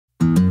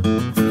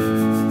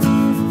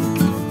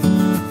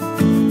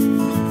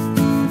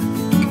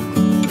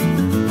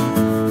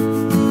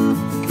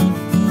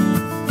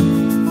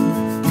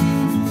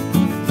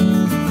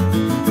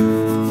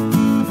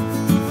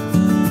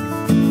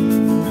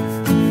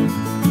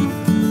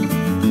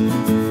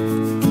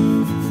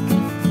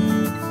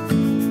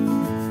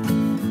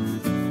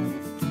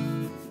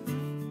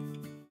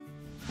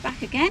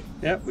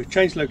Yeah, we've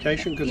changed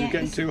location because it's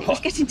getting too hot.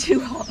 It's getting too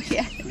hot,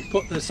 yeah. We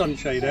put the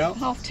sunshade out.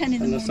 10:30 in the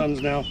morning. And the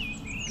sun's now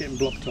getting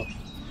blocked off.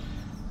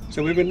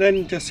 So we were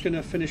then just going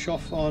to finish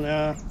off on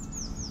our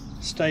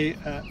stay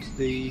at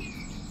the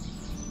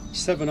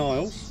Seven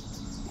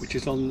Isles, which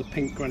is on the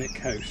Pink Granite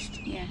Coast.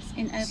 Yes,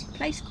 in a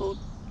place called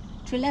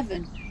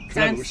Trelevern.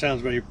 Which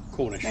sounds very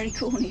Cornish. Very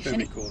Cornish.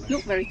 Very and Cornish. It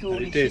looked very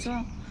Cornish as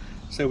well.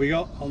 So we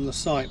got on the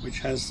site which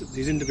has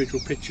these individual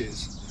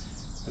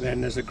pitches, and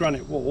then there's a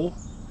granite wall,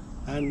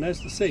 and there's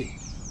the sea,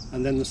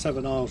 and then the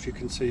Seven Isles you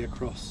can see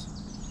across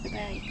the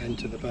bay.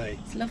 Into the bay.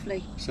 It's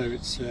lovely. So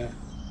it's a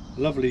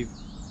lovely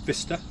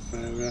vista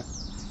for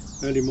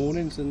early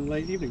mornings and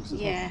late evenings as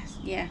well.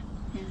 Yeah.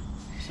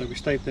 So we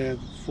stayed there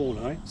 4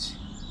 nights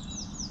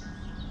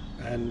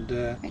and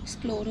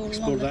explored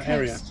along that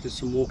area. Did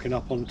some walking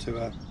up onto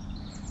a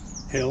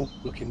hill,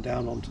 looking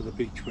down onto the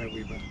beach where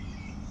we were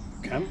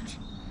camped,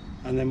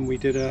 and then we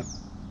did a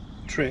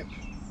trip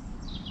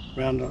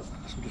round a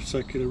sort of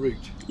circular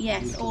route.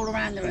 Yes, all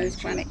around the Rose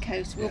Granite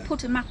Coast. We'll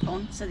put a map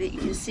on so that you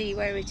can see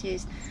where it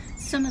is.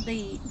 Some of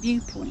the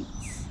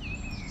viewpoints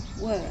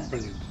were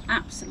brilliant,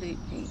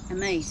 absolutely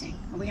amazing,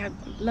 and we had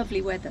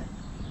lovely weather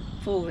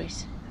for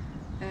it.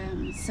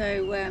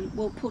 So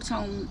we'll put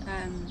on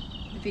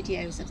the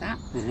videos of that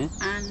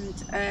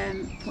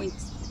and point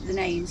the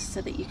names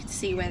so that you can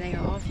see where they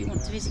are if you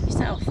want to visit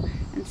yourself.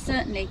 And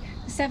certainly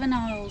the Seven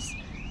Isles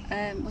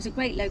was a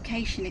great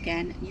location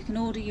again. You can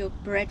order your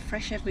bread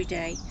fresh every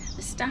day.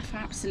 The staff are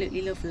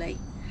absolutely lovely.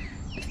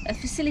 The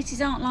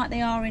facilities aren't like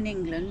they are in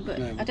England, but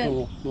no, I don't.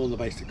 More on the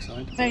basic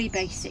side. Very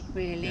basic,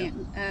 really,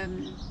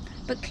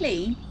 but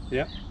clean.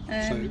 Yeah.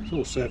 So it's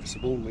all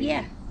serviceable.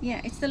 Yeah.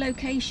 It's the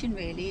location,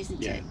 really,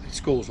 isn't it? Yeah, it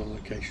scores on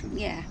location.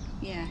 Yeah,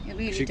 it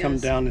really does. You come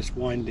down this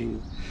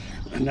winding,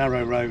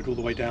 narrow road all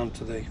the way down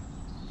to the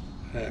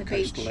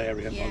coastal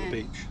area by the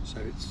beach, so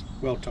it's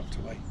well tucked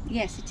away.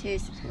 Yes, it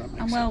is, so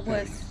and well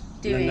worth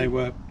doing. And then they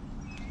were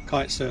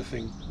kite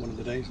surfing one of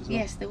the days as well.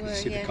 Yes, they were. You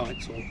see the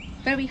kites all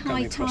very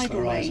high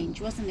tidal range,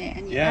 wasn't it?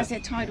 And as the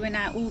tide went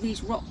out, all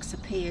these rocks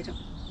appeared.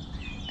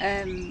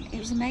 It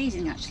was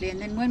amazing actually. And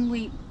then when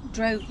we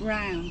drove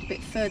round a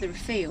bit further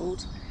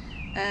afield,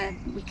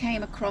 we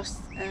came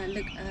across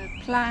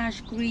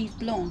Plage Grive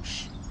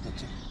Blanche.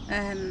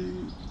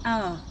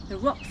 The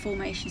rock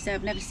formations there,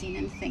 I've never seen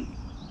anything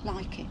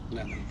like it.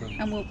 No,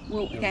 brilliant.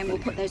 And we'll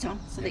put those on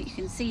so that you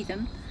can see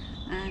them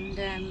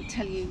and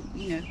tell you,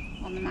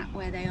 on the map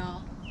where they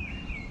are.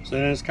 So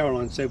then, as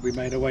Caroline said, we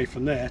made our way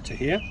from there to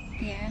here.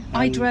 Yeah,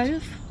 I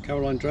drove.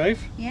 Caroline drove.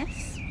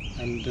 Yes.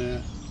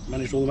 And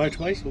managed all the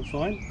motorways, all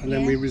fine. And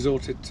then we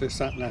resorted to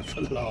sat-nav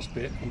for the last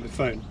bit on the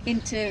phone.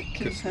 Into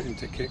Quimper.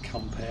 Into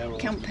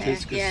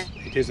Campervan. Yeah.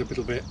 It is a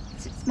little bit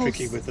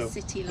tricky with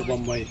the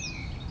one-way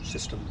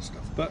system and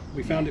stuff. But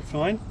we found it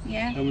fine.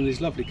 Yeah. And with these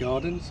lovely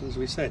gardens, as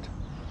we said,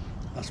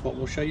 that's what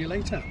we'll show you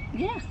later.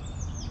 Yeah.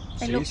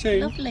 See you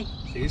soon. Lovely.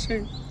 See you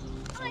soon.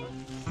 Bye.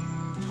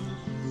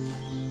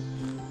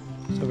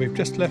 So we've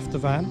just left the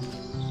van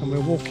and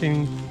we're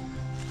walking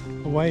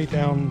away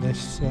down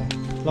this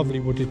lovely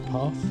wooded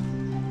path.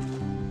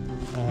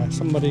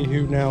 Somebody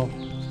who now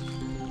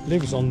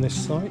lives on this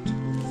site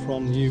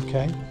from the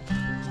UK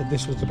said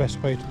this was the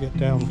best way to get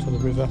down to the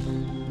river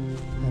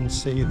and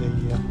see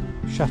the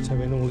chateau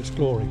in all its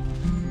glory.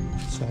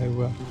 So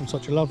on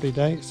such a lovely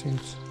day, it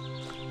seems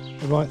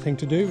the right thing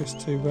to do is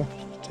to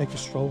take a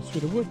stroll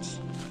through the woods.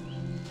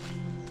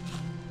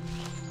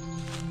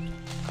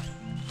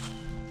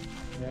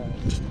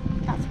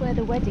 That's where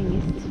the wedding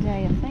is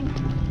today, I think.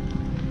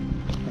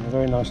 And a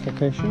very nice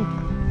location.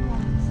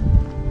 Yes.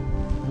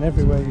 And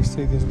everywhere you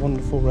see these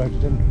wonderful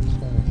rhododendrons.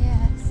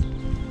 Yes.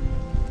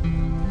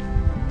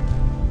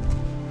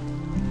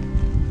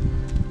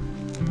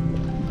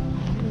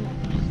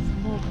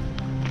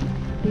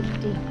 Big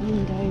deep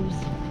windows.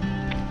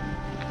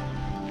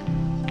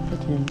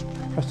 Pretty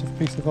impressive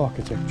piece of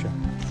architecture.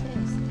 It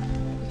is.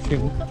 Do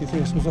you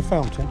think this was a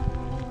fountain?